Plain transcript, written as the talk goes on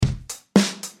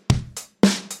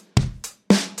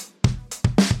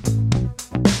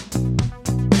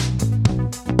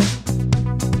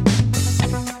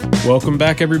Welcome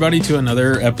back, everybody, to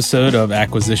another episode of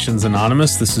Acquisitions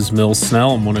Anonymous. This is Mill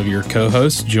Snell. I'm one of your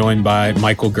co-hosts, joined by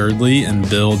Michael Girdley and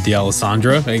Bill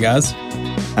D'Alessandro. Hey, guys.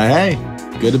 Hey,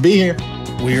 good to be here.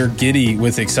 We are giddy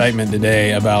with excitement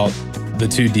today about the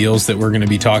two deals that we're going to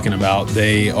be talking about.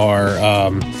 They are,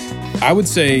 I would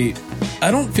say,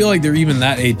 I don't feel like they're even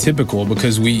that atypical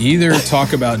because we either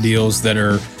talk about deals that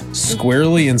are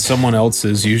squarely in someone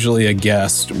else's, usually a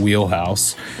guest,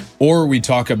 wheelhouse, or we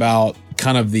talk about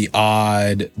kind of the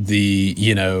odd,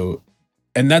 and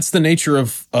that's the nature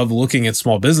of looking at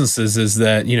small businesses is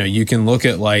that, you can look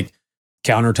at like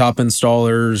countertop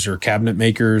installers or cabinet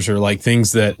makers or like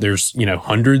things that there's,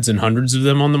 hundreds and hundreds of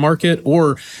them on the market.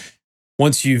 Or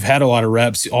once you've had a lot of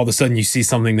reps, all of a sudden you see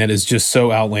something that is just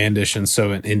so outlandish and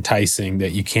so enticing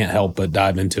that you can't help but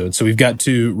dive into it. So we've got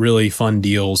two really fun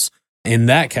deals in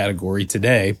that category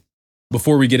today.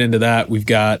 Before we get into that, we've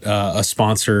got a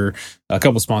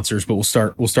couple sponsors, but we'll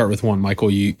start with one.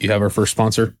 Michael, you have our first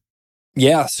sponsor.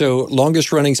 Yeah. So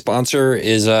longest running sponsor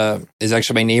is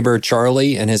actually my neighbor,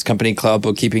 Charlie, and his company,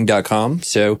 cloudbookkeeping.com.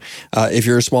 So if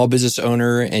you're a small business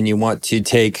owner and you want to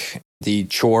take the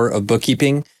chore of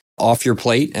bookkeeping off your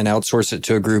plate and outsource it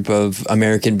to a group of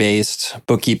American-based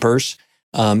bookkeepers,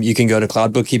 you can go to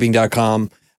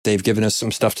cloudbookkeeping.com. They've given us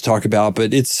some stuff to talk about,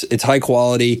 but it's high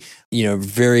quality,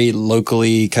 very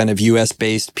locally kind of US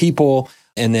based people,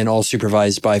 and then all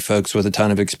supervised by folks with a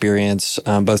ton of experience,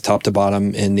 both top to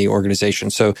bottom in the organization.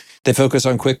 So they focus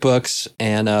on QuickBooks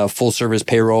and full service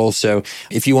payroll. So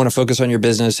if you want to focus on your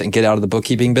business and get out of the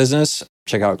bookkeeping business,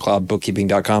 check out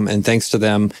cloudbookkeeping.com. And thanks to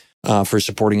them for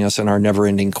supporting us in our never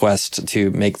ending quest to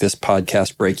make this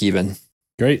podcast break even.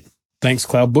 Great. Thanks,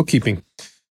 Cloud Bookkeeping.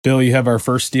 Bill, you have our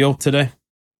first deal today?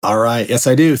 All right. Yes,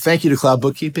 I do. Thank you to Cloud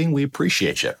Bookkeeping. We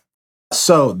appreciate you.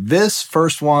 So this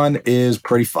first one is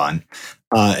pretty fun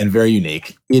and very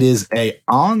unique. It is an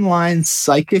online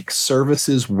psychic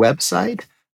services website,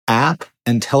 app,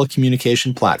 and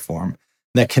telecommunication platform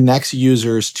that connects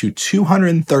users to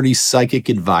 230 psychic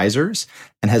advisors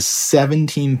and has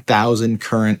 17,000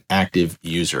 current active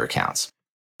user accounts.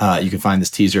 You can find this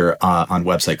teaser on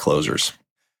website closers.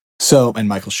 So, and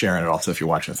Michael's sharing it also if you're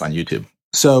watching this on YouTube.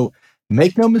 So,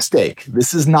 make no mistake,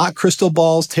 this is not crystal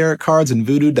balls, tarot cards, and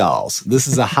voodoo dolls. This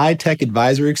is a high-tech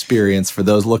advisory experience for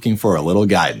those looking for a little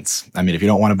guidance. I mean, if you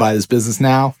don't want to buy this business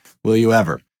now, will you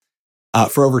ever?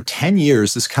 For over 10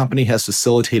 years, this company has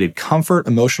facilitated comfort,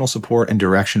 emotional support, and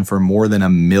direction for more than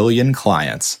 1 million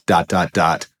clients, ...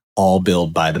 all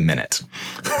billed by the minute.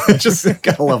 Just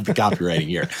gotta love the copywriting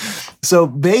here. So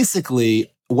basically,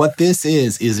 what this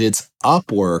is it's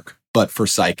Upwork, but for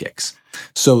psychics.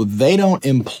 So they don't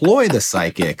employ the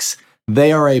psychics.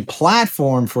 They are a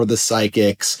platform for the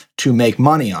psychics to make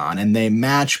money on, and they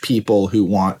match people who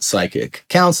want psychic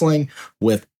counseling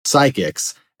with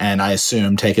psychics, and I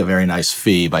assume take a very nice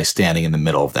fee by standing in the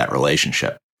middle of that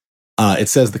relationship. It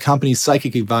says the company's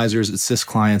psychic advisors assist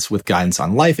clients with guidance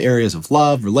on life areas of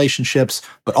love, relationships,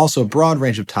 but also a broad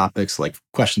range of topics like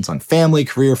questions on family,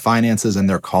 career, finances, and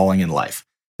their calling in life.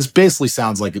 This basically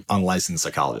sounds like an unlicensed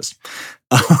psychologist.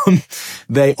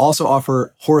 They also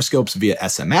offer horoscopes via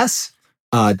SMS,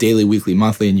 daily, weekly,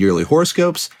 monthly, and yearly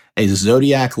horoscopes, a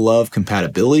zodiac love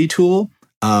compatibility tool,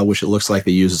 which it looks like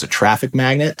they use as a traffic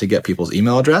magnet to get people's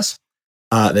email address.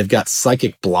 They've got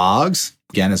psychic blogs,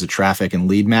 again, as a traffic and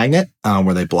lead magnet,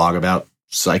 where they blog about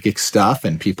psychic stuff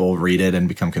and people read it and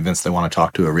become convinced they want to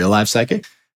talk to a real live psychic.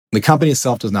 The company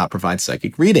itself does not provide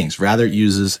psychic readings. Rather, it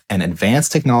uses an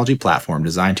advanced technology platform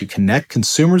designed to connect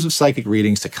consumers of psychic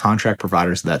readings to contract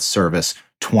providers of that service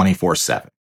 24/7.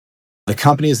 The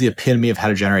company is the epitome of how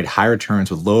to generate high returns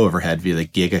with low overhead via the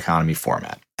gig economy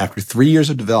format. After 3 years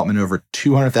of development, over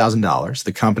 $200,000,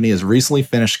 the company has recently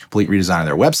finished a complete redesign of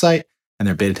their website, and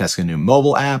they're beta testing a new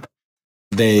mobile app.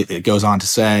 It goes on to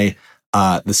say,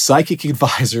 the psychic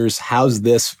advisors, how's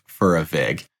this for a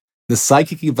VIG? The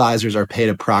psychic advisors are paid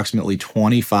approximately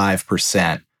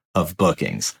 25% of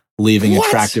bookings, leaving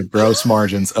attractive gross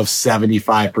margins of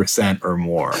 75% or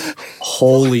more.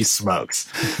 Holy smokes.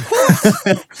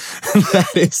 That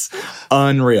is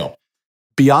unreal.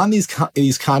 Beyond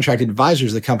these contract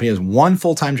advisors, the company has one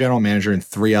full-time general manager and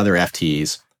 3 other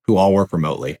FTEs who all work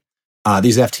remotely.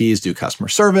 These FTEs do customer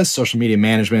service, social media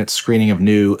management, screening of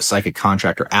new psychic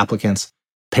contractor applicants,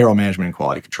 payroll management, and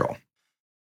quality control.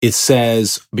 It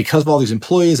says, because of all these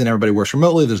employees and everybody works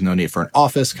remotely, there's no need for an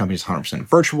office. The company is 100%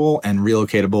 virtual and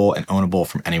relocatable and ownable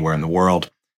from anywhere in the world.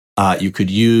 You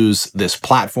could use this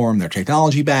platform, their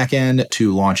technology backend,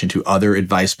 to launch into other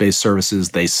advice-based services.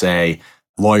 They say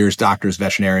lawyers, doctors,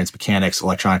 veterinarians, mechanics,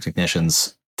 electronic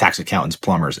technicians, tax accountants,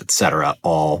 plumbers, etc.,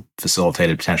 all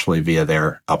facilitated potentially via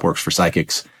their Upworks for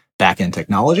Psychics back-end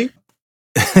technology.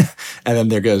 And then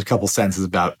there goes a couple sentences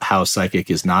about how Psychic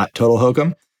is not total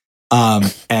hokum.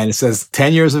 And it says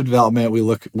 10 years of development. We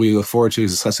look forward to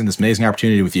discussing this amazing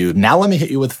opportunity with you. Now let me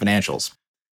hit you with financials.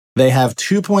 They have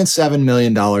 $2.7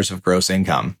 million of gross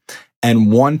income and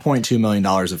 $1.2 million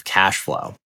of cash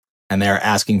flow. And they're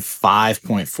asking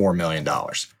 $5.4 million.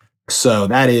 So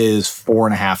that is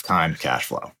 4.5 times cash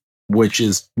flow, which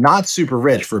is not super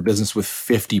rich for a business with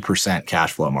 50%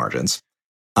 cash flow margins,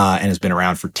 and has been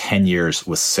around for 10 years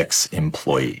with 6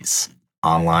 employees.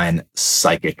 Online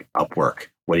Psychic Upwork.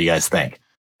 What do you guys think?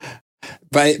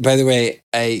 By the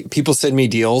way, people send me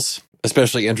deals,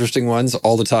 especially interesting ones,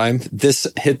 all the time. This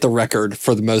hit the record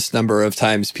for the most number of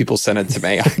times people sent it to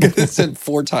me. I got it sent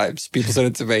 4 times. People sent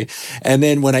it to me. And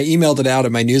then when I emailed it out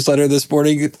in my newsletter this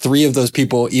morning, 3 of those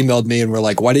people emailed me and were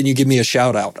like, why didn't you give me a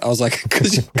shout out? I was like,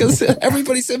 because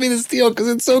everybody sent me this deal because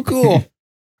it's so cool.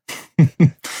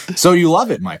 So you love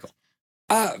it, Michael?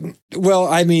 Well,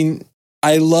 I mean,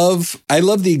 I love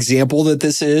the example that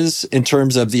this is in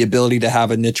terms of the ability to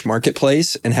have a niche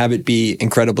marketplace and have it be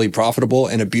incredibly profitable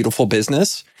and a beautiful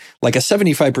business. Like a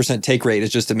 75% take rate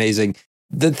is just amazing.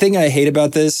 The thing I hate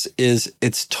about this is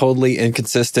it's totally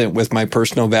inconsistent with my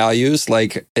personal values.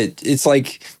 Like it's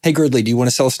like, hey, Girdley, do you want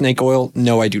to sell snake oil?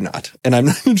 No, I do not. And I'm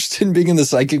not interested in being in the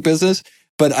psychic business.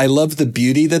 But I love the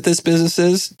beauty that this business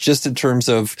is just in terms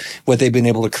of what they've been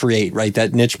able to create, right?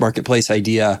 That niche marketplace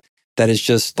idea that is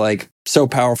just like so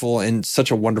powerful and such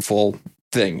a wonderful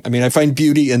thing. I mean, I find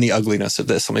beauty in the ugliness of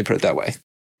this. Let me put it that way.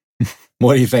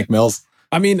 What do you think, Mills?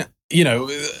 I mean,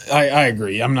 I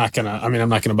agree. I'm not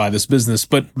gonna buy this business,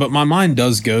 but my mind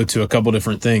does go to a couple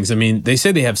different things. I mean, they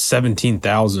say they have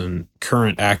 17,000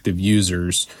 current active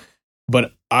users,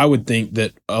 but I would think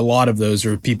that a lot of those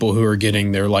are people who are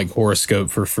getting their like horoscope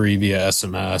for free via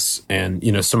SMS and,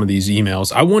 some of these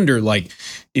emails. I wonder, like,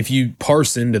 if you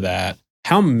parse into that,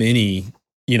 how many,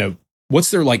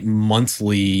 what's their like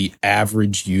monthly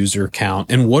average user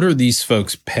count and what are these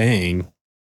folks paying?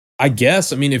 I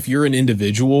guess, I mean, if you're an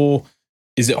individual,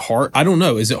 is it hard? I don't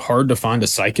know. Is it hard to find a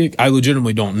psychic? I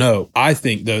legitimately don't know. I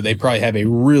think, though, they probably have a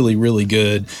really, really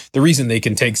good... The reason they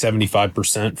can take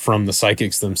 75% from the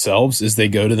psychics themselves is they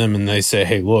go to them and they say,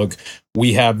 hey, look,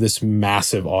 we have this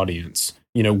massive audience.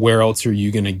 Where else are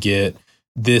you going to get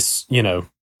this,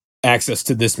 access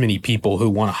to this many people who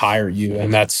want to hire you?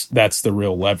 And that's the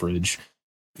real leverage.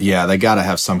 Yeah, they got to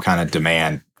have some kind of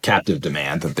demand, captive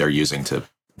demand that they're using to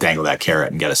dangle that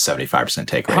carrot and get a 75%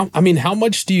 take rate. How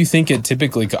much do you think it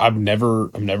typically? I've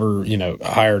never,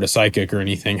 hired a psychic or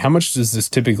anything. How much does this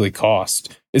typically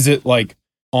cost? Is it like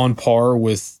on par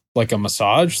with like a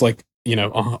massage, like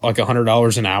like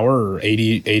 $100 an hour or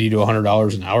 $80 to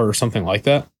 $100 an hour or something like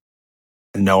that?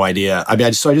 No idea. I mean,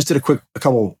 I just did a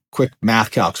couple quick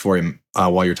math calcs for you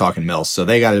while you're talking, Mills. So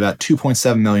they got about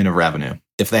 2.7 million of revenue.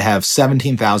 If they have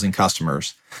 17,000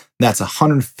 customers, that's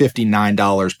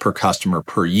 $159 per customer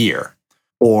per year,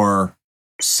 or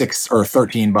 $6 or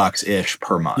 $13 ish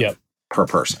per month per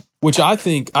person. Which I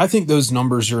think those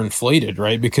numbers are inflated,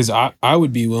 right? Because I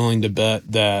would be willing to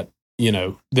bet that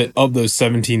that of those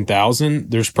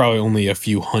 17,000, there's probably only a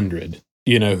few hundred,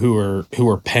 who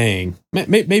are paying.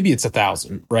 Maybe it's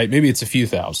 1,000, right? Maybe it's a few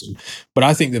thousand, but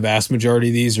I think the vast majority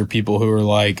of these are people who are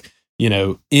like,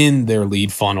 in their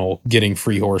lead funnel getting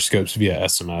free horoscopes via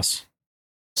SMS.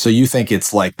 So you think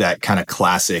it's like that kind of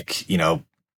classic,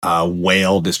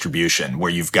 whale distribution where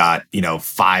you've got,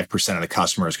 5% of the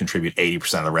customers contribute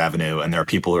 80% of the revenue, and there are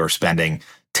people who are spending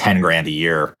 10 grand a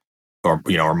year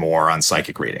or more on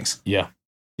psychic readings. Yeah.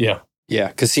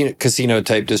 Casino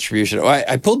type distribution. Oh,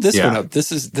 I pulled this one up.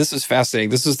 This is fascinating.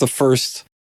 This is the first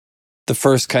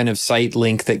kind of site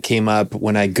link that came up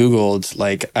when I Googled,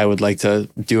 like, I would like to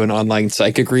do an online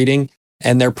psychic reading.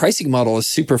 And their pricing model is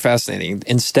super fascinating.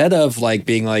 Instead of like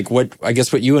being like what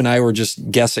you and I were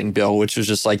just guessing, Bill, which was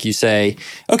just like you say,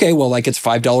 okay, well, like it's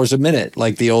 $5 a minute,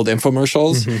 like the old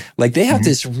infomercials. Mm-hmm. Like they have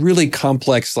this really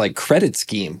complex like credit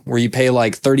scheme where you pay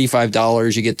like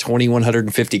 $35, you get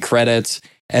 2,150 credits.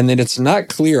 And then it's not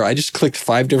clear. I just clicked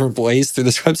 5 different ways through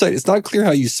this website. It's not clear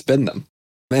how you spend them.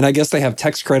 And I guess they have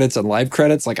text credits and live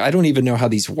credits. Like I don't even know how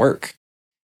these work.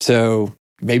 So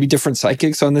maybe different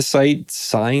psychics on this site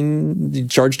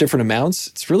charge different amounts.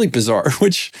 It's really bizarre,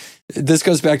 which this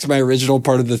goes back to my original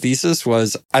part of the thesis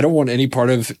was I don't want any part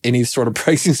of any sort of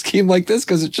pricing scheme like this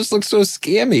because it just looks so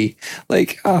scammy.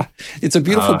 Like, it's a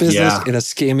beautiful business in a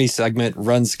scammy segment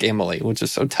run scammily, which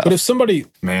is so tough. But if somebody...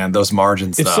 Man, those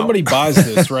margins, if somebody buys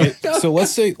this, right? So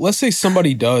let's say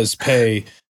somebody does pay...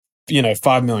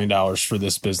 $5 million for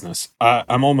this business.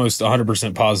 I'm almost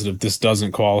 100% positive this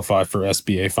doesn't qualify for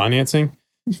SBA financing.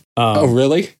 Oh,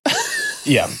 really?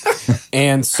 Yeah.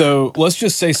 And so let's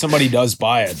just say somebody does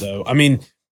buy it, though. I mean,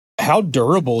 how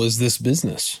durable is this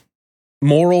business?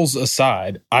 Morals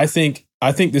aside, I think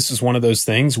this is one of those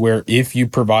things where if you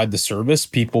provide the service,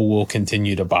 people will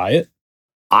continue to buy it.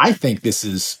 I think this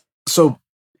is so.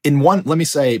 In one, let me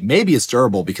say, maybe it's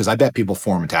durable because I bet people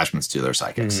form attachments to their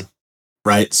psychics,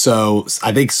 right? So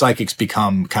I think psychics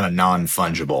become kind of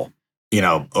non-fungible,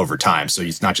 over time. So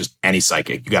it's not just any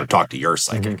psychic. You got to talk to your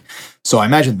psychic. So I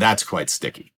imagine that's quite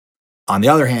sticky. On the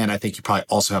other hand, I think you probably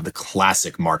also have the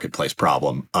classic marketplace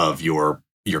problem of your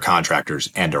contractors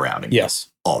end around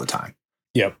all the time.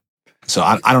 Yep. So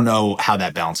I don't know how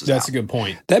that balances out. That's a good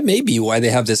point. That may be why they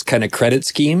have this kind of credit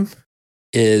scheme,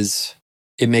 is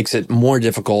it makes it more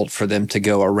difficult for them to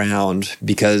go around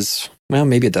because, well,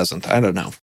 maybe it doesn't. I don't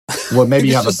know. Well, maybe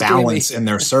you have a balance in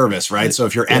their service, right? So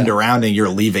if you're end arounding, you're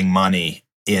leaving money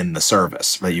in the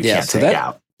service that you can't take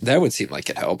out. That would seem like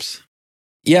it helps.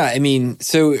 Yeah, I mean,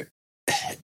 so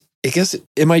I guess,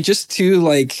 am I just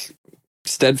too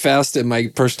steadfast in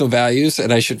my personal values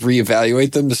and I should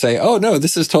reevaluate them to say, oh no,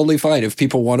 this is totally fine. If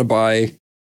people want to buy,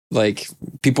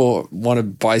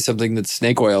 something that's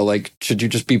snake oil, should you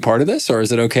just be part of this? Or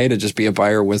is it okay to just be a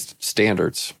buyer with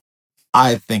standards?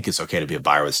 I think it's okay to be a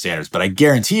buyer with standards, but I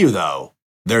guarantee you though,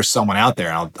 there's someone out there,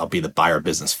 and I'll be the buyer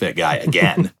business fit guy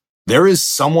again. There is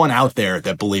someone out there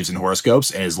that believes in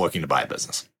horoscopes and is looking to buy a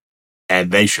business.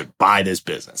 And they should buy this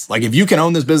business. If you can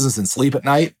own this business and sleep at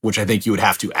night, which I think you would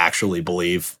have to actually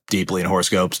believe deeply in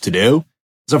horoscopes to do,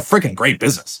 it's a freaking great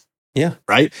business. Yeah.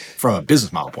 Right? From a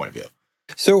business model point of view.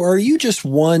 So are you just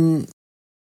one,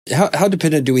 how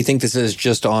dependent do we think this is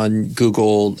just on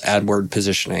Google AdWord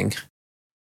positioning?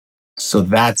 So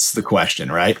that's the question,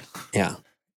 right? Yeah.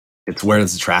 It's where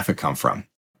does the traffic come from?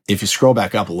 If you scroll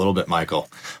back up a little bit, Michael,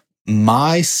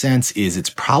 my sense is it's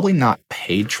probably not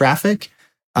paid traffic.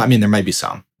 I mean, there might be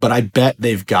some, but I bet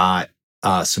they've got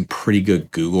some pretty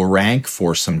good Google rank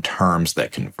for some terms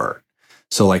that convert.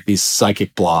 So these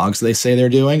psychic blogs they say they're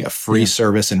doing, a free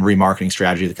service and remarketing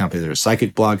strategy of the company. There's a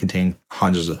psychic blog containing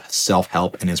hundreds of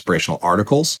self-help and inspirational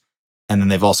articles. And then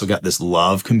they've also got this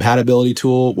love compatibility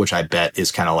tool, which I bet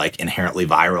is kind of inherently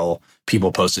viral.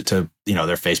 People post it to,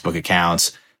 their Facebook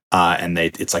accounts and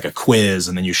it's like a quiz,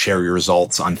 and then you share your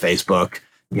results on Facebook.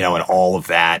 And all of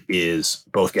that is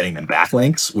both getting them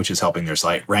backlinks, which is helping their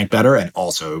site rank better, and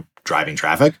also driving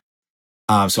traffic.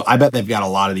 So I bet they've got a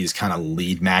lot of these kind of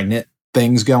lead magnet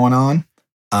things going on,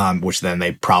 which then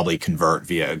they probably convert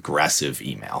via aggressive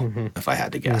email, if I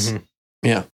had to guess.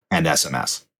 Yeah. And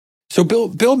SMS. So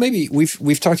Bill, maybe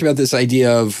we've talked about this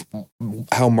idea of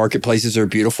how marketplaces are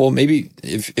beautiful. Maybe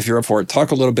if you're up for it,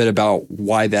 talk a little bit about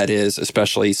why that is,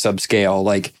 especially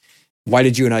subscale. Why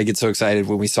did you and I get so excited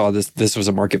when we saw this was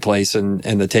a marketplace and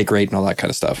the take rate and all that kind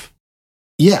of stuff?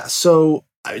 Yeah. So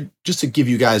just to give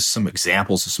you guys some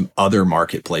examples of some other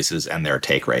marketplaces and their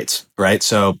take rates, right?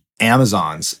 So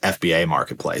Amazon's FBA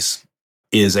marketplace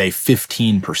is a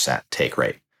 15% take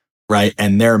rate, right?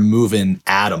 And they're moving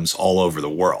atoms all over the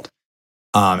world.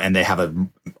 And they have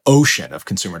an ocean of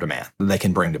consumer demand that they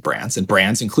can bring to brands. And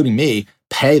brands, including me,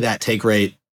 pay that take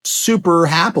rate super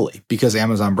happily because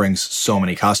Amazon brings so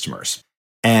many customers.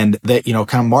 And that,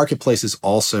 kind of marketplaces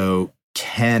also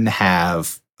can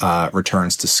have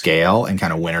returns to scale and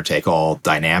kind of winner take all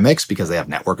dynamics because they have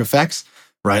network effects,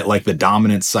 right? The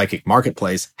dominant psychic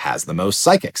marketplace has the most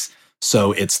psychics.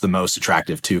 So it's the most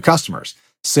attractive to customers.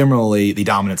 Similarly, the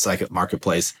dominant psychic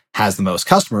marketplace has the most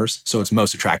customers, so it's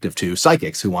most attractive to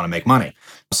psychics who want to make money.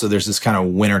 So there's this kind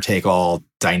of winner-take-all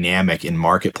dynamic in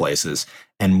marketplaces.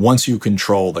 And once you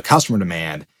control the customer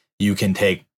demand, you can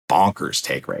take bonkers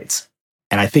take rates.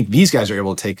 And I think these guys are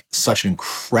able to take such an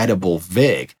incredible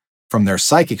vig from their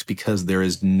psychics because there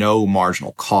is no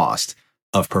marginal cost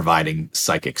of providing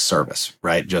psychic service,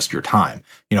 right? Just your time.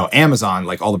 Amazon,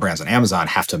 all the brands on Amazon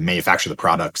have to manufacture the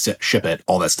product, ship it,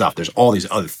 all that stuff. There's all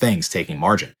these other things taking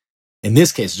margin. In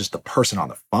this case, it's just the person on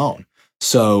the phone.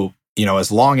 So,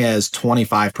 as long as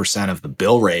 25% of the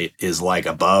bill rate is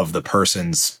above the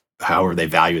person's, however they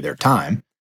value their time,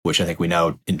 which I think we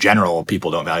know in general,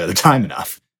 people don't value their time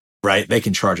enough, right? They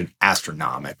can charge an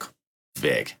astronomical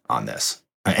vig on this.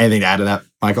 Anything to add to that,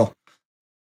 Michael?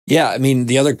 Yeah, I mean,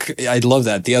 I love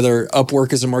that. The other,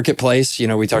 Upwork is a marketplace.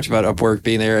 We talked about Upwork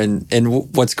being there. And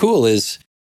what's cool is,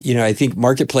 I think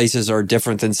marketplaces are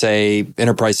different than, say,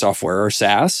 enterprise software or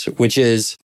SaaS, which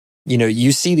is,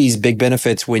 you see these big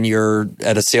benefits when you're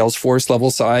at a Salesforce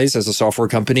level size as a software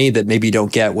company that maybe you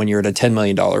don't get when you're at a $10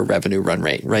 million revenue run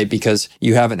rate, right? Because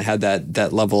you haven't had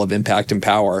that level of impact and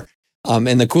power.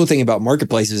 And the cool thing about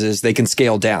marketplaces is they can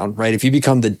scale down, right? If you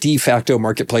become the de facto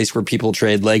marketplace where people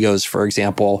trade Legos, for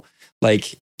example,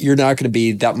 you're not going to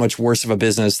be that much worse of a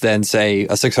business than, say,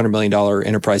 a $600 million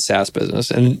enterprise SaaS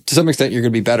business. And to some extent, you're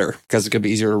going to be better because it's going to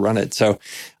be easier to run it. So,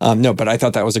 no, but I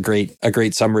thought that was a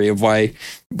great summary of why,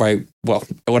 well,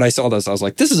 when I saw this, I was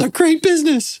like, this is a great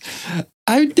business.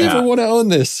 I never want to own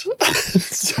this.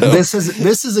 So, this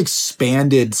is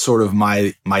expanded sort of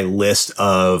my list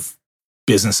of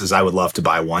businesses I would love to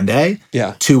buy one day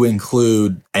to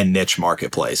include a niche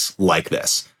marketplace like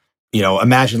this.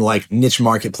 Imagine like niche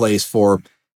marketplace for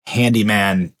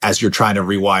handyman as you're trying to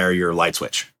rewire your light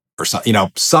switch or something,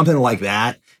 something like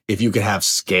that. If you could have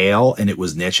scale and it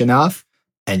was niche enough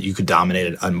and you could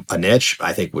dominate a niche,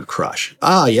 I think would crush.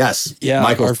 Ah, yes. Yeah.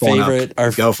 Michael's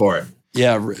go for it.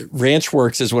 Yeah.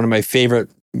 RanchWorks is one of my favorite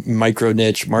micro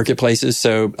niche marketplaces.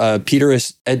 So Peter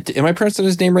am I pronouncing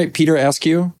his name right? Peter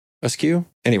Askew?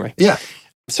 Anyway. Yeah.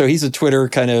 So he's a Twitter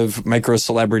kind of micro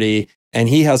celebrity, and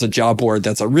he has a job board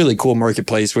that's a really cool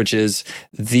marketplace, which is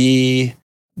the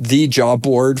job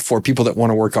board for people that want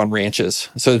to work on ranches.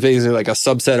 So it's basically like a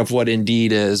subset of what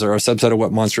Indeed is or a subset of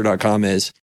what Monster.com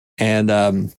is.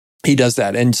 And he does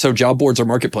that. And so job boards are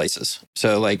marketplaces.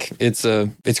 So like it's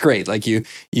great. Like you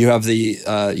have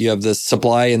the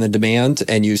supply and the demand,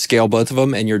 and you scale both of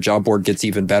them, and your job board gets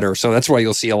even better. So that's why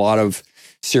you'll see a lot of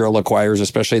serial acquirers,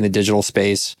 especially in the digital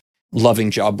space, loving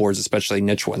job boards, especially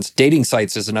niche ones. Dating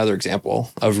sites is another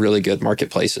example of really good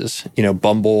marketplaces.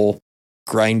 Bumble,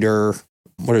 Grindr.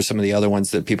 What are some of the other ones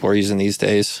that people are using these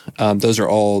days? Those are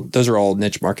all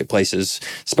niche marketplaces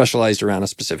specialized around a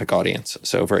specific audience.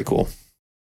 So very cool.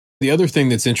 The other thing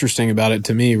that's interesting about it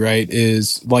to me, right,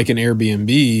 is like an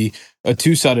Airbnb, a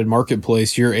two-sided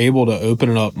marketplace, you're able to open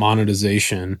it up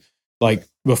monetization. Like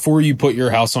before you put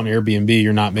your house on Airbnb,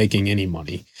 you're not making any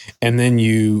money. And then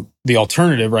the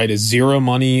alternative, right, is zero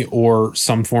money or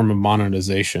some form of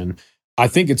monetization. I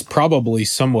think it's probably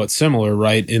somewhat similar,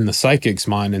 right, in the psychic's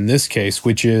mind in this case,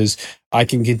 which is I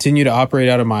can continue to operate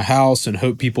out of my house and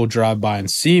hope people drive by and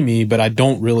see me, but I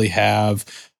don't really have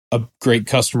a great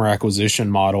customer acquisition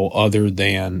model other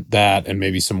than that and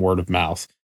maybe some word of mouth.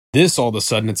 This, all of a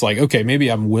sudden, it's like, okay, maybe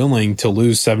I'm willing to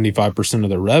lose 75% of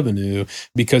the revenue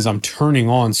because I'm turning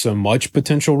on so much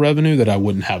potential revenue that I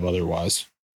wouldn't have otherwise.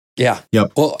 Yeah.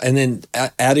 Yep. Well, and then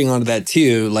adding on to that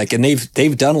too, like, and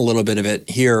they've done a little bit of it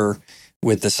here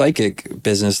with the psychic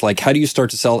business. Like, how do you start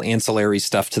to sell ancillary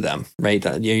stuff to them, right?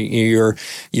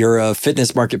 You're a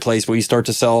fitness marketplace where you start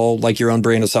to sell like your own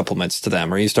brand of supplements to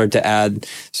them, or you start to add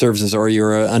services, or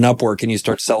you're an Upwork and you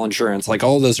start to sell insurance. Like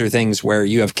all those are things where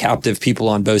you have captive people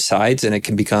on both sides, and it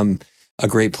can become a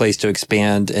great place to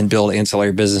expand and build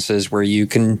ancillary businesses where you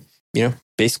can,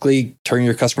 basically turn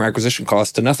your customer acquisition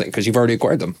costs to nothing because you've already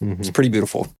acquired them. Mm-hmm. It's pretty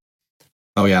beautiful.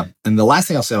 Oh yeah. And the last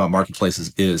thing I'll say about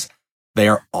marketplaces is they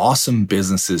are awesome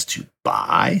businesses to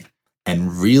buy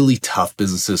and really tough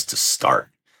businesses to start,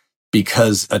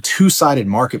 because a two-sided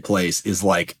marketplace is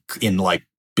like in like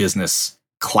business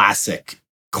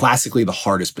classically the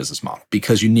hardest business model,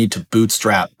 because you need to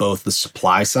bootstrap both the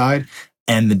supply side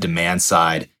and the demand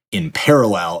side in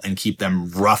parallel and keep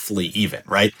them roughly even,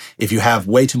 right? If you have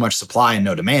way too much supply and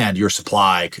no demand, your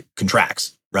supply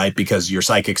contracts, right? Because your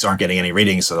psychics aren't getting any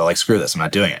readings. So they're like, screw this, I'm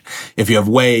not doing it. If you have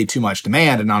way too much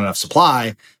demand and not enough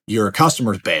supply, your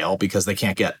customers bail because they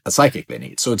can't get a psychic they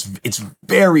need. So it's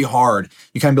very hard.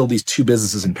 You kind of build these two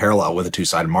businesses in parallel with a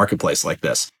two-sided marketplace like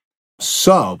this.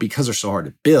 So because they're so hard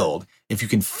to build, if you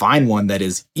can find one that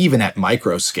is even at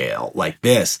micro scale like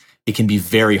this, it can be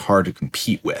very hard to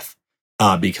compete with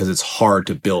because it's hard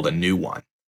to build a new one.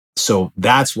 So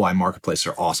that's why marketplaces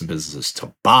are awesome businesses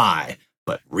to buy,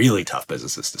 but really tough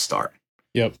businesses to start.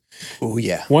 Yep. Oh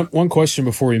yeah. One question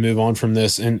before we move on from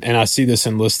this, and I see this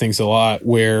in listings a lot,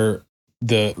 where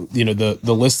the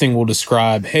listing will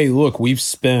describe, hey, look, we've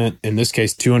spent, in this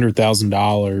case,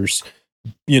 $200,000,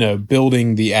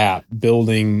 building the app,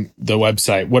 building the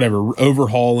website, whatever,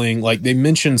 overhauling. Like they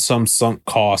mentioned some sunk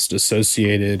cost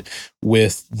associated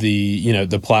with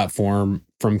the platform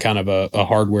from kind of a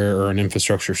hardware or an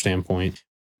infrastructure standpoint.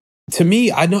 To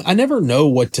me, I never know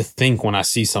what to think when I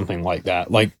see something like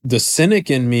that. Like the cynic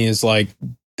in me is like,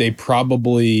 they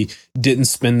probably didn't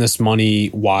spend this money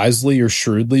wisely or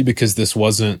shrewdly, because this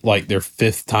wasn't like their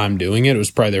fifth time doing it. It was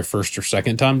probably their first or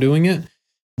second time doing it.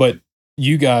 But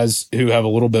you guys who have a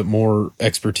little bit more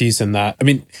expertise in that, I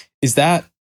mean, is that,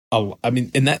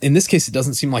 in this case, it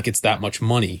doesn't seem like it's that much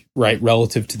money, right?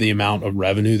 Relative to the amount of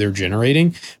revenue they're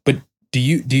generating. But do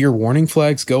your warning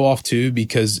flags go off too?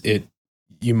 Because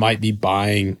you might be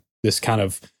buying this kind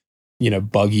of,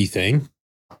 buggy thing.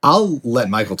 I'll let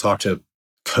Michael talk to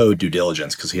code due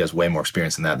diligence because he has way more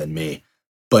experience in that than me.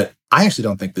 But I actually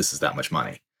don't think this is that much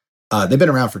money. They've been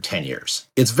around for 10 years.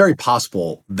 It's very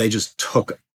possible they just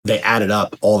took they added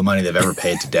up all the money they've ever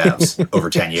paid to devs over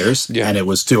 10 years, and it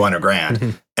was 200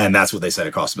 grand. And that's what they said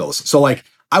it cost to build this. So like,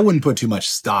 I wouldn't put too much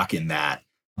stock in that,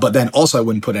 but then also I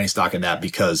wouldn't put any stock in that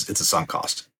because it's a sunk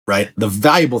cost, right? The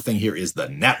valuable thing here is the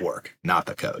network, not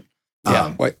the code.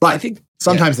 But I think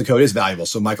sometimes the code is valuable.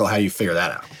 So Michael, how do you figure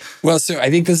that out? Well, so I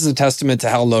think this is a testament to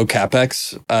how low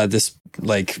CapEx this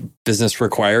like business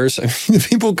requires. I mean, the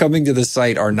people coming to the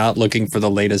site are not looking for the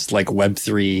latest like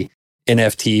Web3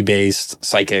 NFT based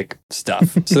psychic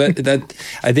stuff. So that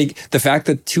I think the fact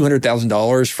that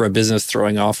 $200,000 for a business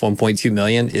throwing off 1.2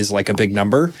 million is like a big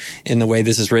number in the way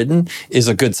this is written is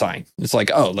a good sign. It's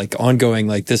like, oh, like ongoing,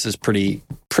 like this is pretty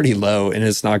low, and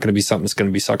it's not going to be something that's going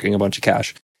to be sucking a bunch of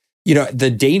cash. You know, the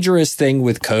dangerous thing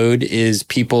with code is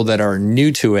people that are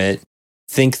new to it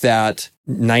think that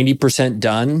 90%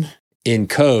 done in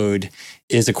code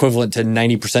is equivalent to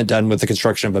 90% done with the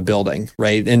construction of a building,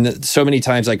 right? And so many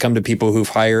times I come to people who've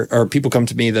hired, or people come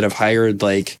to me that have hired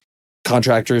like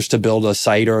contractors to build a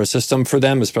site or a system for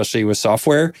them, especially with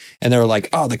software. And they're like,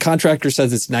 oh, the contractor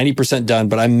says it's 90% done,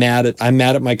 but I'm mad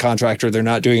at my contractor. They're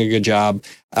not doing a good job.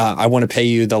 I want to pay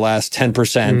you the last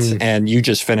 10% and you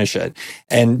just finish it.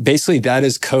 And basically that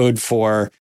is code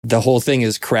for the whole thing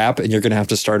is crap and you're going to have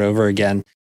to start over again.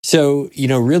 So, you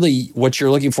know, really what you're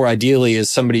looking for ideally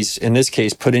is somebody's, in this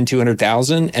case, put in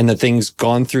 200,000 and the thing's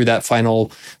gone through that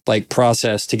final like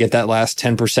process to get that last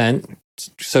 10%,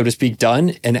 so to speak,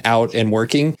 done and out and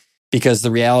working. Because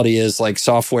the reality is like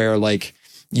software, like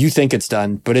you think it's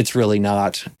done, but it's really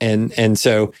not. And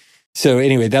so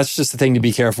anyway, that's just the thing to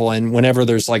be careful. And whenever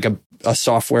there's like a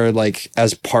software, like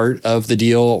as part of the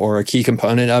deal or a key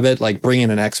component of it, like bring in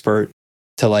an expert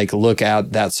to like look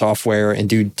at that software and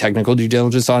do technical due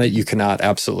diligence on it. You cannot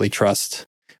absolutely trust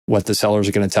what the sellers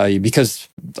are going to tell you because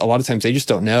a lot of times they just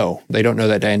don't know. They don't know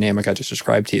that dynamic I just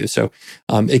described to you. So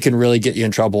it can really get you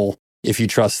in trouble if you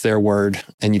trust their word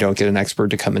and you don't get an expert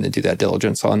to come in and do that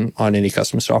diligence on any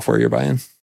custom software you're buying.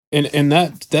 And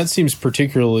that seems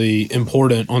particularly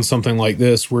important on something like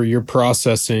this where you're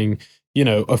processing, you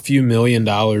know, a few $1 million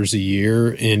a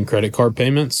year in credit card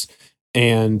payments.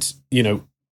 And, you know,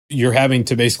 you're having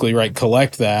to basically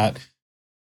collect that,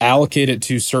 allocate it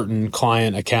to certain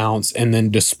client accounts, and then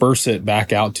disperse it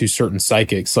back out to certain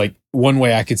psychics. Like one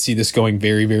way I could see this going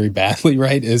very, very badly,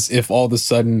 right, is if all of a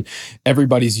sudden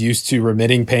everybody's used to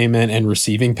remitting payment and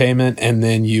receiving payment, and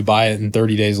then you buy it and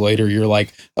 30 days later, you're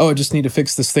like, oh, I just need to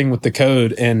fix this thing with the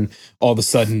code. And all of a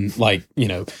sudden, like, you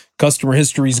know, customer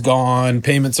history's gone,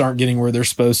 payments aren't getting where they're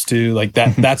supposed to. Like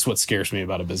that's what scares me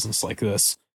about a business like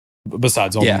this,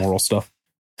 besides all the moral stuff.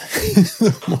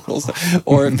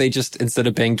 Or if they just, instead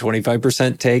of paying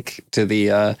 25% take to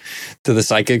the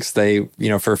psychics, they, you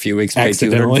know, for a few weeks pay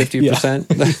 250%.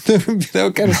 That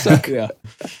would kind of suck. Yeah.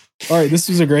 All right, this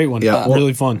was a great one. Yeah,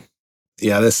 really fun.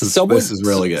 Yeah, this is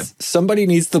really good. Somebody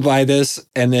needs to buy this,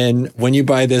 and then when you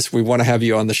buy this, we want to have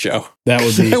you on the show. That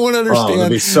would be. I want to understand.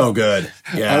 That'd be so good.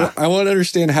 Yeah, I want to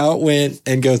understand how it went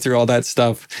and go through all that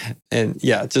stuff. And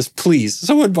yeah, just please,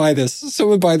 someone buy this.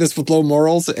 Someone buy this with low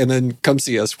morals, and then come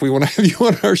see us. We want to have you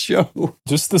on our show.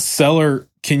 Just the seller.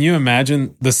 Can you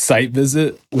imagine the site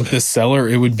visit with the seller?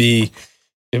 It would be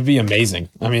amazing.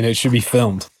 I mean, it should be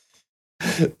filmed.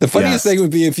 The funniest thing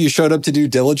would be if you showed up to do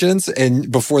diligence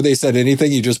and before they said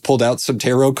anything, you just pulled out some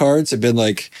tarot cards and been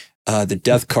like, the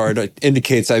death card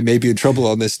indicates I may be in trouble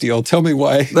on this deal. Tell me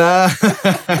why.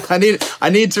 I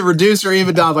need to reduce your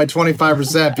EBITDA by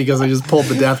 25% because I just pulled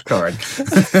the death card.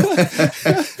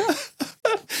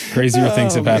 Crazier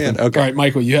things have happened. Man. Okay. All right,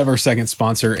 Michael, you have our second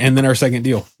sponsor and then our second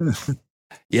deal.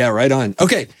 Yeah, right on.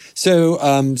 Okay.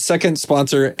 So second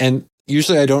sponsor, and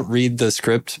usually I don't read the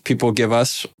script people give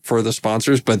us for the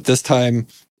sponsors, but this time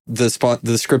the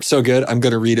script's so good, I'm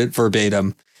going to read it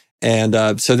verbatim.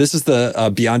 And so this is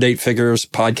the Beyond 8 Figures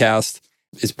podcast.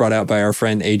 It's brought out by our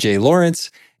friend AJ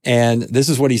Lawrence. And this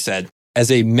is what he said.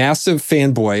 As a massive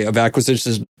fanboy of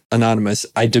Acquisitions Anonymous,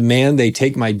 I demand they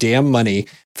take my damn money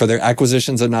for their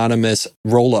Acquisitions Anonymous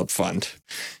roll-up fund.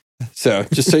 So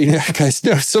just so you guys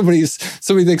know, somebody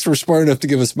thinks we're smart enough to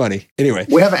give us money. Anyway,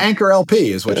 we have Anchor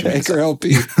LP is what you mean. Anchor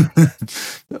LP.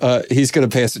 He's going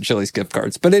to pay us at Chili's gift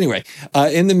cards. But anyway,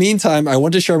 in the meantime, I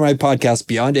want to share my podcast,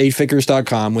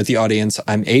 Beyond8Figures.com, with the audience.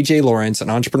 I'm AJ Lawrence,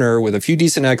 an entrepreneur with a few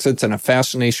decent exits and a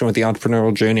fascination with the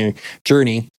entrepreneurial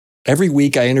journey. Every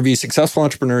week, I interview successful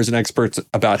entrepreneurs and experts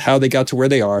about how they got to where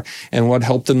they are and what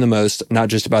helped them the most, not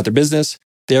just about their business.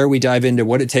 There, we dive into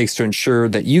what it takes to ensure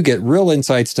that you get real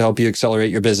insights to help you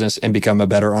accelerate your business and become a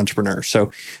better entrepreneur.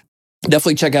 So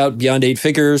definitely check out Beyond 8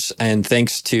 Figures. And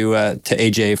thanks to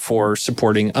AJ for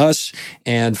supporting us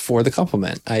and for the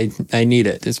compliment. I need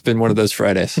it. It's been one of those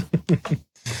Fridays.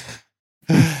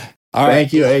 All right.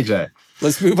 Thank you, AJ.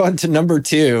 Let's move on to number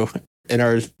 2 in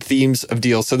our themes of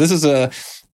deals. So this is a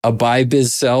buy,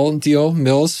 biz, sell deal,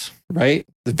 Mills, right?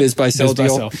 The biz, buy, sell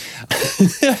deal.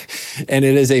 And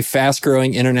it is a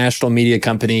fast-growing international media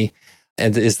company,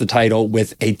 and is the title,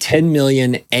 with a 10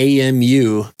 million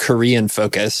AMU Korean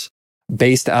focus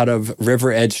based out of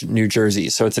River Edge, New Jersey.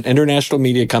 So it's an international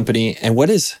media company. And what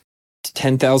is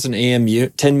 10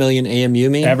 million AMU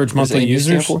mean? Average monthly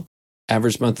users?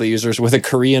 Average monthly users with a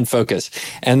Korean focus.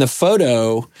 And the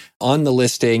photo on the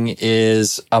listing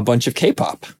is a bunch of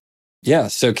K-pop. Yeah,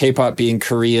 so K-pop being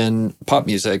Korean pop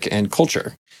music and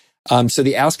culture. So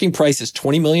the asking price is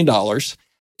 $20 million.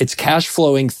 It's cash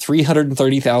flowing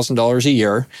 $330,000 a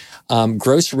year.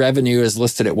 Gross revenue is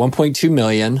listed at $1.2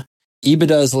 million.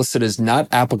 EBITDA is listed as not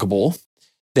applicable.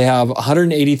 They have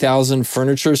 180,000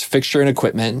 furniture, fixture, and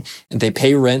equipment, and they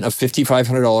pay rent of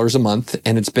 $5,500 a month,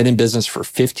 and it's been in business for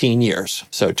 15 years.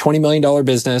 So $20 million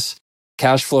business,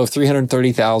 cash flow of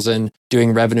 $330,000,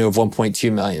 doing revenue of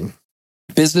 $1.2 million.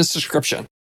 Business description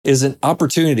is an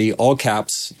opportunity, all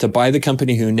caps, to buy the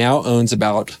company who now owns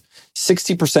about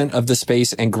 60% of the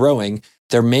space and growing.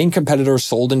 Their main competitor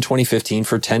sold in 2015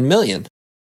 for $10 million.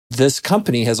 This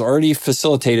company has already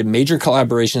facilitated major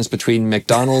collaborations between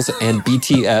McDonald's and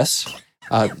BTS.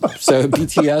 So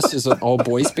BTS is an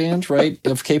all-boys band, right,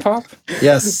 of K-pop?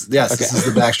 Yes. Okay. This is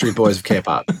the Backstreet Boys of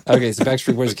K-pop. Okay, it's the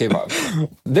Backstreet Boys of K-pop.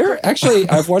 They're actually,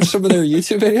 I've watched some of their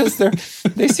YouTube videos.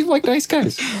 They seem like nice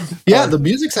guys. Yeah, the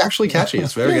music's actually catchy.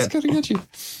 It's very good. It's kind of catchy.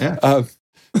 Yeah.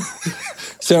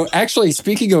 So actually,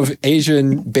 speaking of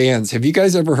Asian bands, have you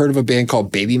guys ever heard of a band called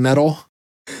Baby Metal?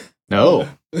 No.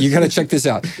 You got to check this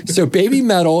out. So Baby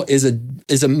Metal is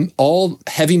a all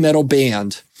heavy metal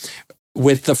band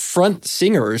with the front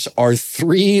singers are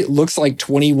 3 looks like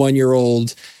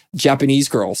 21-year-old Japanese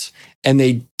girls, and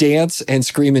they dance and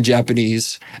scream in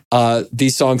Japanese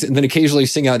these songs, and then occasionally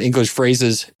sing out English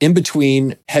phrases in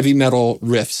between heavy metal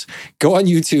riffs. Go on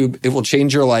YouTube. It will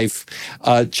change your life.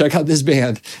 Check out this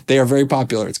band. They are very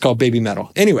popular. It's called Baby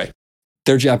Metal. Anyway,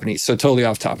 they're Japanese, so totally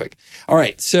off topic. All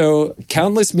right, so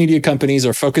countless media companies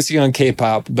are focusing on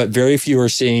K-pop, but very few are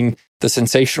seeing the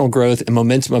sensational growth and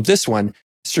momentum of this one,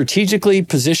 strategically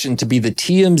positioned to be the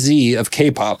TMZ of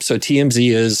K-pop. So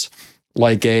TMZ is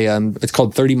like it's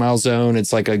called 30 Mile Zone.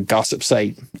 It's like a gossip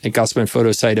site, a gossip and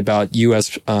photo site about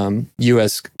US kind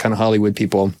of Hollywood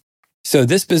people. So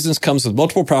this business comes with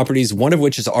multiple properties, one of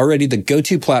which is already the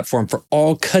go-to platform for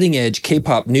all cutting-edge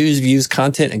K-pop news, views,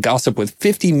 content, and gossip with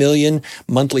 50 million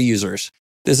monthly users.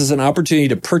 This is an opportunity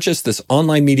to purchase this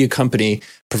online media company,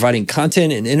 providing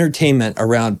content and entertainment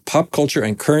around pop culture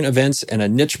and current events in a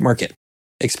niche market,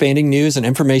 expanding news and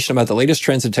information about the latest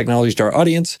trends and technologies to our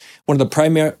audience. One of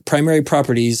the primary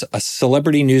properties, a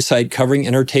celebrity news site covering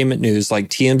entertainment news like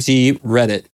TMZ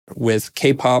Reddit, with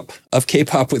K-pop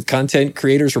with content,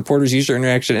 creators, reporters, user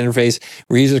interaction interface,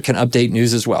 where users can update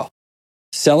news as well.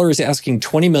 Seller is asking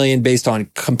 $20 million based on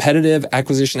competitive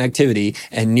acquisition activity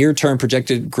and near-term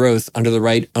projected growth under the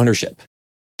right ownership.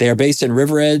 They are based in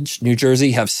River Edge, New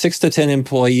Jersey, have 6 to 10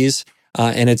 employees,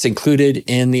 and it's included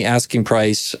in the asking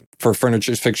price for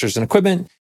furniture, fixtures, and equipment.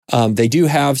 They do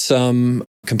have some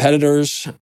competitors,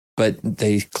 but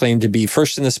they claim to be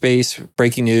first in the space,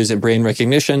 breaking news and brand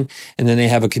recognition. And then they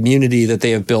have a community that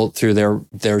they have built through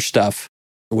their stuff,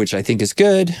 which I think is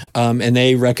good. And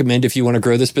they recommend if you want to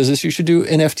grow this business, you should do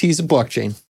NFTs and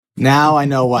blockchain. Now I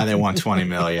know why they want 20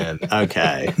 million.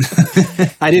 Okay.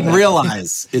 I didn't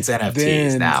realize it's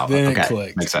NFTs now. Okay.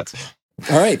 Clicked. Makes sense.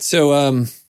 All right. So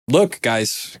look,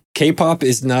 guys, K-pop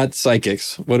is not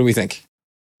psychics. What do we think?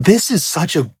 This is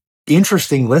such a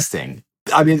interesting listing.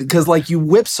 I mean, because like you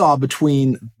whipsaw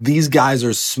between these guys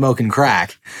are smoking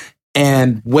crack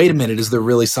and wait a minute, is there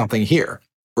really something here?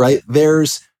 Right?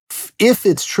 If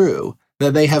it's true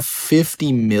that they have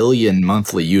 50 million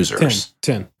monthly users.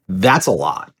 10. That's a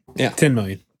lot. Yeah. 10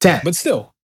 million. 10. But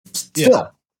still,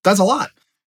 that's a lot.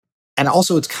 And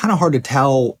also it's kind of hard to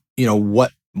tell,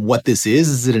 what this is.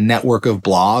 Is it a network of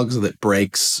blogs that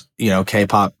breaks,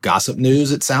 K-pop gossip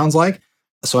news, it sounds like?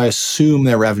 So I assume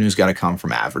their revenue's got to come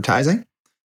from advertising,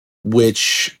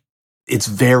 which it's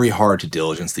very hard to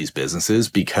diligence these businesses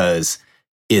because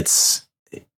it's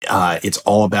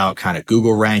all about kind of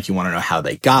Google rank. You want to know how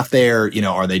they got there.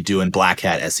 Are they doing black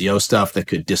hat SEO stuff that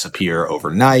could disappear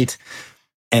overnight?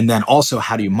 And then also,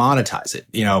 how do you monetize it?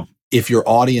 If your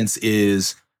audience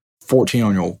is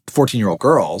 14-year-old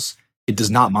girls, it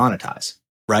does not monetize,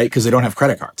 right? Because they don't have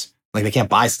credit cards. Like they can't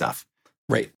buy stuff.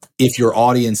 Right. If your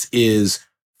audience is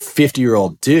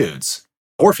 50-year-old dudes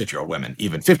or 50-year-old women,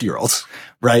 even 50-year-olds,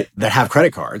 right, that have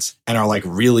credit cards and are like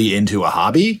really into a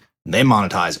hobby, they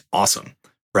monetize awesome.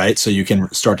 right? So you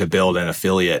can start to build an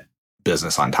affiliate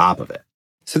business on top of it.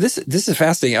 So this is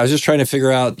fascinating. I was just trying to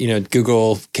figure out,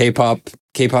 Google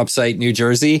K-pop site New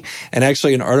Jersey, and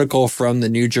actually an article from the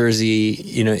New Jersey,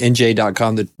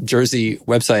 NJ.com, the Jersey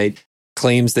website,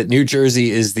 claims that New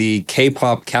Jersey is the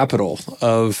K-pop capital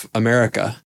of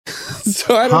America.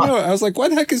 So I don't know. I was like, what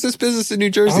the heck is this business in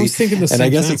New Jersey? I was thinking the same And I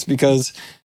guess thing. it's because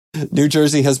New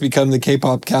Jersey has become the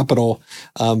K-pop capital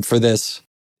for this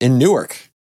in Newark.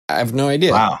 I have no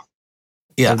idea. Wow.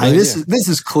 Yeah, this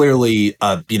is clearly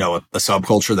a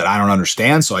subculture that I don't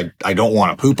understand, so I don't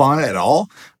want to poop on it at all.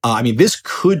 This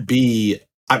could be.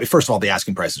 First of all, the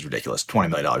asking price is ridiculous. $20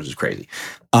 million is crazy.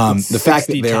 The fact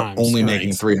that they're only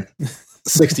making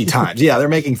 60 times. Yeah, they're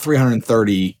making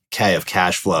 $330K of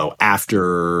cash flow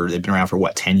after they've been around for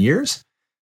 10 years?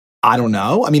 I don't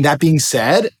know. That being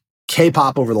said,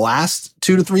 K-pop over the last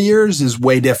 2 to 3 years is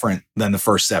way different than the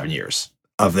first 7 years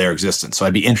of their existence. So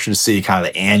I'd be interested to see kind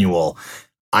of the annual.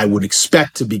 I would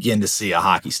expect to begin to see a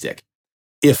hockey stick.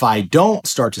 If I don't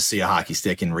start to see a hockey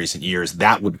stick in recent years,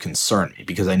 that would concern me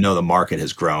because I know the market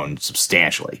has grown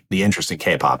substantially. The interest in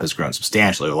K-pop has grown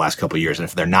substantially over the last couple of years. And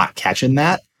if they're not catching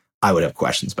that, I would have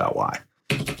questions about why.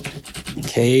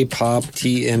 K-pop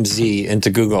TMZ into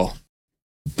Google.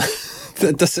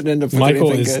 That doesn't end up with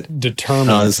Michael anything is good. determined.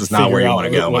 No, this is not where you want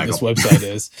to go, what Michael. this website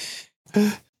is.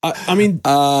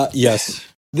 Yes.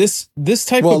 This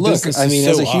type of business is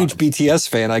as so a huge odd. BTS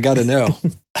fan, I got to know.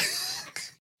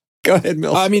 Go ahead,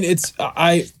 Mills.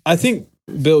 I think,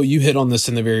 Bill, you hit on this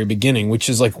in the very beginning, which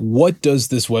is like, what does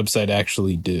this website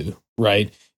actually do?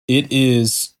 Right? It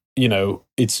is,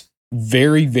 it's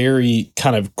very, very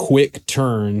kind of quick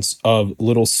turns of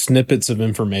little snippets of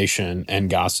information and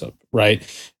gossip, right?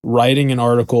 Writing an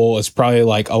article is probably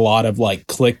like a lot of like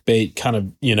clickbait kind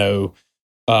of,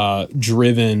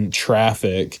 driven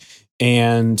traffic.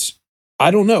 And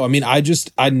I don't know.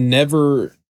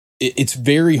 It's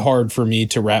very hard for me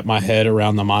to wrap my head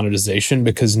around the monetization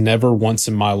because never once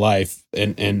in my life,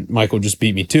 and Michael just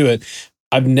beat me to it,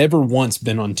 I've never once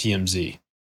been on TMZ,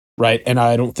 right? And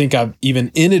I don't think I've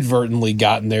even inadvertently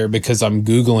gotten there because I'm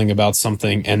Googling about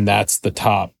something and that's the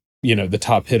top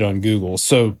hit on Google.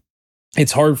 So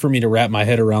it's hard for me to wrap my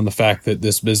head around the fact that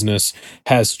this business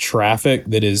has traffic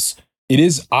that is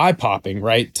eye-popping,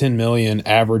 right? 10 million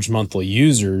average monthly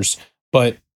users,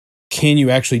 but can you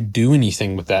actually do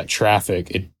anything with that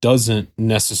traffic? It doesn't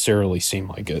necessarily seem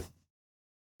like it.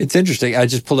 It's interesting. I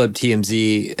just pulled up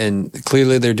TMZ and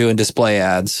clearly they're doing display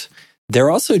ads. They're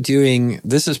also doing,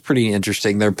 this is pretty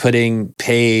interesting. They're putting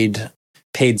paid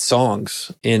songs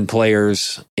in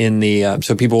players in the,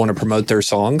 so people want to promote their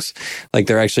songs. Like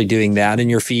they're actually doing that in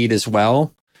your feed as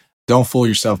well. Don't fool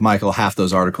yourself, Michael. Half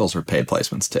those articles are paid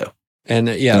placements too. And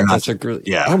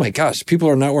oh my gosh, people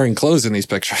are not wearing clothes in these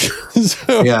pictures.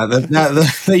 So, yeah, the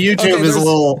YouTube is a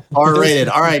little R-rated.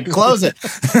 All right, close it.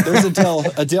 There's Adele.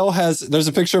 There's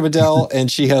a picture of Adele and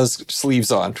she has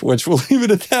sleeves on, which we'll leave it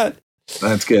at that.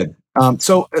 That's good.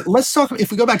 So let's talk,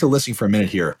 if we go back to listing for a minute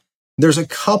here, there's a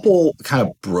couple kind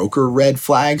of broker red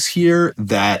flags here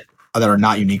that are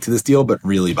not unique to this deal, but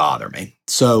really bother me.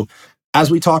 So as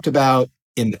we talked about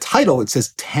in the title, it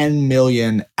says 10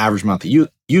 million average monthly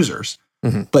users.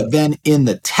 Mm-hmm. But then in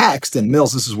the text, and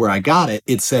Mills, this is where I got it,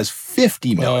 it says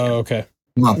 50 million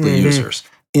monthly users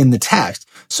in the text.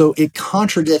 So it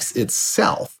contradicts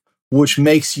itself, which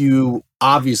makes you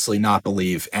obviously not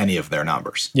believe any of their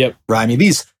numbers. Yep. Right.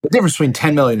 The difference between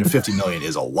 10 million and 50 million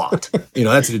is a lot.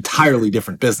 That's an entirely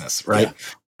different business, right?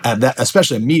 Yeah. And that,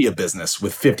 especially a media business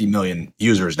with 50 million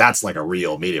users, that's like a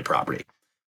real media property.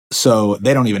 So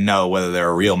they don't even know whether they're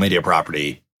a real media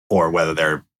property or whether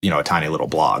they're, a tiny little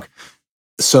blog.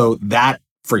 So that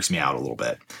freaks me out a little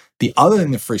bit. The other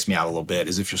thing that freaks me out a little bit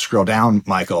is if you scroll down,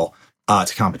 Michael,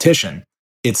 to competition,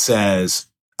 it says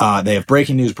they have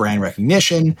breaking news brand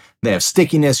recognition. They have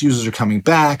stickiness. Users are coming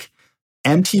back.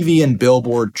 MTV and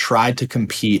Billboard tried to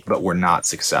compete, but were not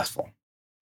successful.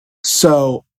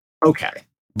 So, okay,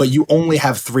 but you only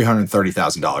have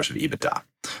 $330,000 of EBITDA.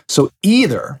 So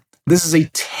either this is a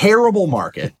terrible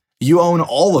market, you own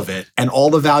all of it, and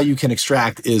all the value you can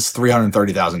extract is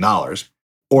 $330,000,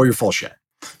 or you're full shit,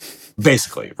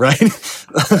 basically, right?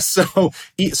 So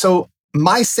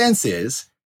my sense is,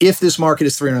 if this market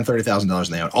is $330,000 and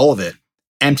they own all of it,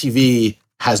 MTV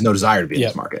has no desire to be in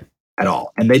this market at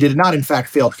all. And they did not, in fact,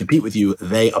 fail to compete with you.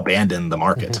 They abandoned the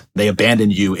market. Mm-hmm. They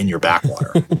abandoned you in your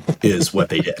backwater, is what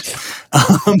they did.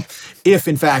 If,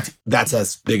 in fact, that's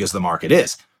as big as the market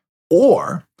is.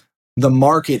 Or the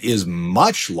market is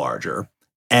much larger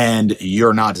and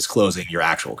you're not disclosing your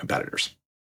actual competitors,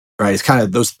 right? It's kind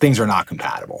of, those things are not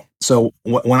compatible. So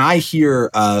when I hear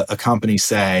a company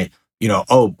say,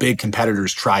 oh, big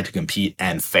competitors tried to compete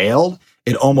and failed,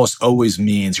 it almost always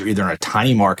means you're either in a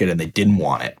tiny market and they didn't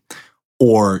want it,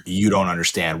 or you don't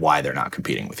understand why they're not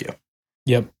competing with you.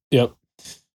 Yep.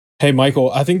 Hey,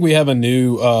 Michael, I think we have a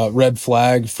new red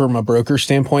flag from a broker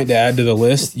standpoint to add to the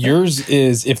list. Yours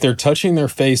is if they're touching their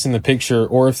face in the picture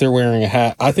or if they're wearing a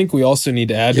hat. I think we also need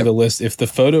to add to the list if the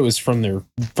photo is from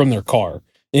their car,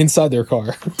 inside their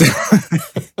car.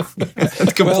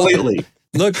 Completely.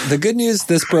 Look, the good news,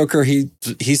 this broker,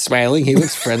 he's smiling. He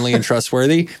looks friendly and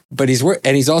trustworthy, but he's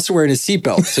also wearing his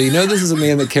seatbelt. So this is a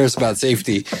man that cares about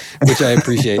safety, which I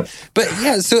appreciate. But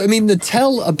yeah, so the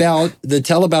tell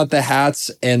about the hats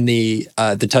and the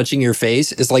touching your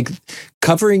face is like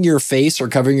covering your face or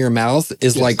covering your mouth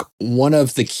is like one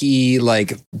of the key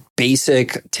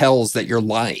basic tells that you're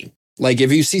lying. Like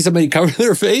if you see somebody cover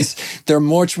their face, they're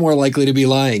much more likely to be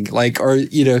lying.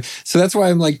 So that's why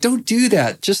I'm like, don't do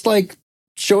that. Just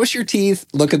show us your teeth,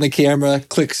 look in the camera,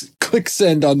 click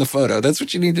send on the photo. That's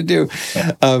what you need to do.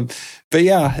 Yeah. But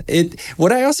yeah,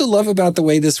 what I also love about the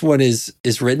way this one is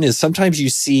written is sometimes you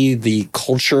see the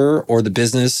culture or the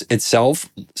business itself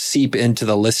seep into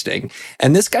the listing.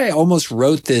 And this guy almost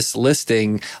wrote this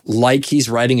listing like he's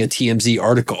writing a TMZ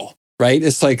article. Right?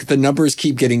 It's like the numbers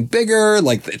keep getting bigger,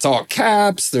 like it's all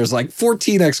caps. There's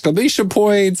 14 exclamation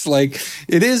points.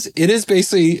 It is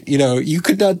basically, you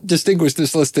could not distinguish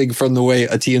this listing from the way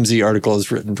a TMZ article is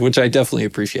written, which I definitely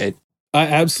appreciate. I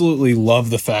absolutely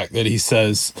love the fact that he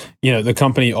says, the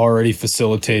company already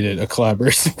facilitated a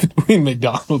collaboration between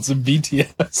McDonald's and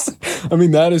BTS.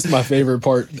 That is my favorite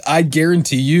part. I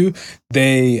guarantee you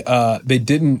they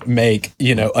didn't make,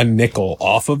 a nickel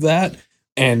off of that.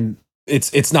 And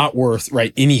it's not worth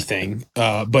anything,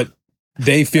 but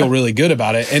they feel really good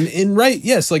about it. And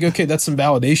yes, okay, that's some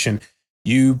validation.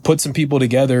 You put some people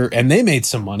together and they made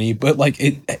some money, but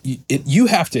you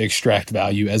have to extract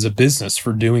value as a business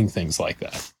for doing things like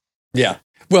that. Yeah.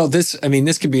 Well, this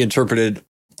could be interpreted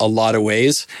a lot of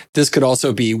ways. This could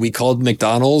also be, we called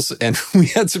McDonald's and we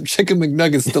had some chicken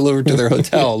McNuggets delivered to their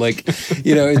hotel.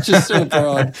 It's just so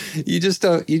broad. You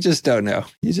just don't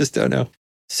know.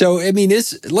 So,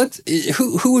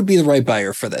 who would be the right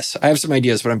buyer for this? I have some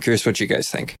ideas, but I'm curious what you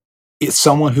guys think. It's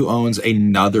someone who owns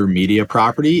another media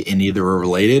property in either a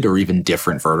related or even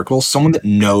different vertical, someone that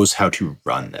knows how to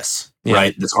run this,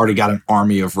 right? That's already got an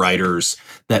army of writers,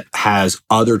 that has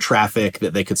other traffic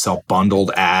that they could sell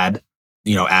bundled ads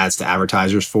to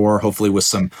advertisers for, hopefully with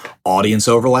some audience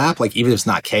overlap. Even if it's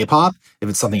not K-pop, if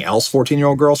it's something else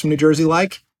 14-year-old girls from New Jersey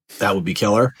that would be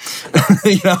killer,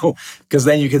 because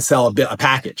then you could sell a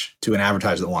package to an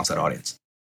advertiser that wants that audience.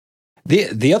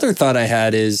 The other thought I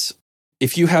had is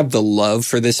if you have the love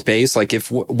for this space, if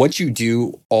what you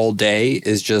do all day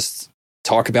is just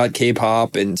talk about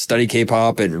K-pop and study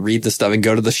K-pop and read the stuff and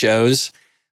go to the shows,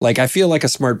 I feel like a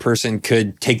smart person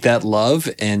could take that love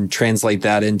and translate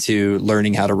that into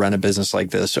learning how to run a business like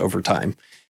this over time.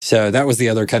 So that was the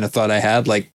other kind of thought I had.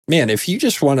 Man, if you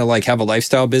just want to have a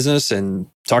lifestyle business and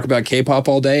talk about K-pop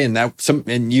all day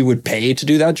and you would pay to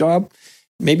do that job,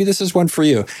 maybe this is one for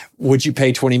you. Would you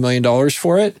pay $20 million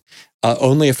for it?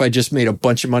 Only if I just made a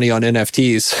bunch of money on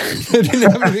NFTs. I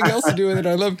didn't have anything else to do with it.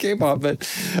 I love K-pop.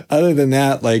 But other than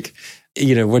that,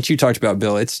 what you talked about,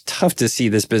 Bill, it's tough to see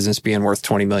this business being worth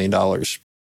 $20 million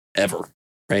ever,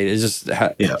 right? It's just,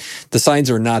 the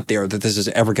signs are not there that this is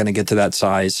ever going to get to that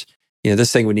size.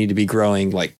 This thing would need to be growing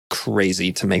like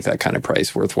crazy to make that kind of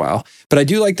price worthwhile. But I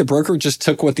do like the broker just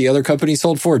took what the other company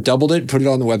sold for, doubled it, put it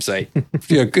on the website.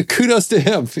 Kudos to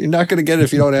him. You're not going to get it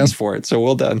if you don't ask for it. So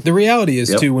well done. The reality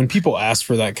is, too, when people ask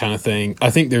for that kind of thing,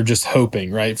 I think they're just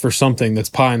hoping, right, for something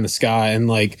that's pie in the sky. And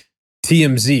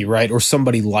TMZ, right, or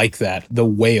somebody like that, the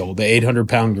whale, the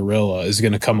 800-pound gorilla is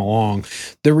going to come along.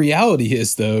 The reality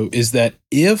is, though, is that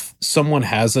if someone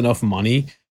has enough money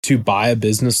to buy a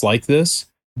business like this,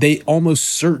 they almost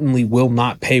certainly will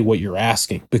not pay what you're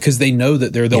asking because they know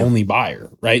that they're the only buyer,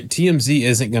 right? TMZ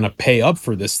isn't going to pay up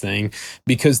for this thing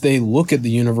because they look at the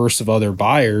universe of other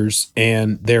buyers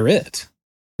and they're it.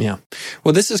 Yeah.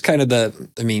 Well, this is kind of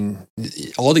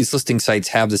all these listing sites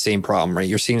have the same problem, right?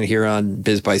 You're seeing it here on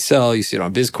BizBuySell, you see it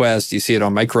on BizQuest, you see it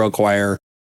on MicroAcquire.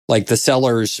 The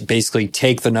sellers basically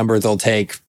take the number they'll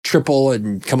take, triple,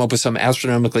 and come up with some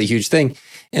astronomically huge thing.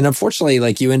 And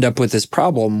unfortunately, you end up with this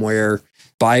problem where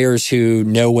buyers who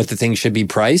know what the thing should be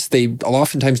priced, they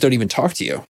oftentimes don't even talk to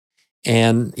you.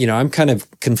 And, I'm kind of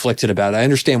conflicted about it. I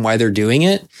understand why they're doing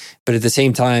it, but at the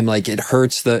same time, it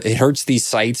hurts these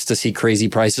sites to see crazy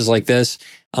prices like this.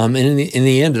 And in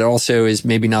the end, it also is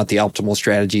maybe not the optimal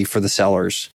strategy for the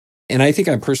sellers. And I think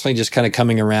I'm personally just kind of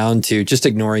coming around to just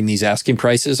ignoring these asking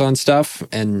prices on stuff.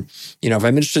 And, if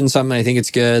I'm interested in something, I think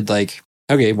it's good. Like,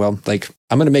 okay, well, like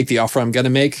I'm going to make the offer I'm going to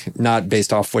make, not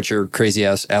based off what your crazy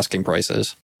ass asking price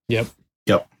is. Yep.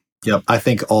 I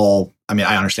think I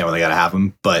understand why they got to have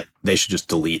them, but they should just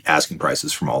delete asking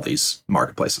prices from all these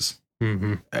marketplaces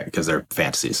because they're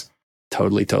fantasies.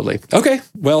 Totally. Okay.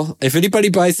 Well, if anybody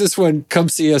buys this one, come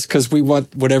see us because we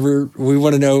want whatever we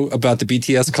want to know about the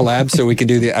BTS collab so we can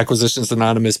do the Acquisitions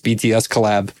Anonymous BTS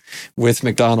collab with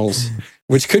McDonald's,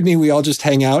 which could mean we all just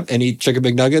hang out and eat chicken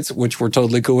McNuggets, which we're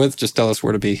totally cool with. Just tell us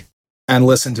where to be. And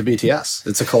listen to BTS.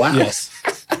 It's a collab. Yes.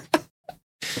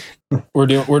 We're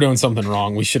doing something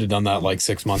wrong. We should have done that like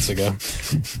 6 months ago.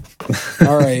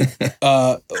 All right.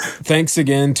 Thanks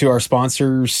again to our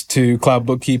sponsors, to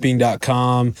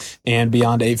cloudbookkeeping.com and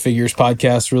Beyond Eight Figures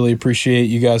podcast. Really appreciate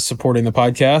you guys supporting the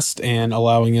podcast and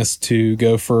allowing us to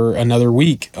go for another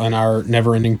week on our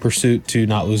never-ending pursuit to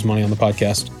not lose money on the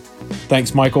podcast.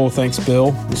 Thanks, Michael. Thanks,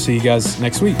 Bill. We'll see you guys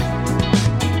next week.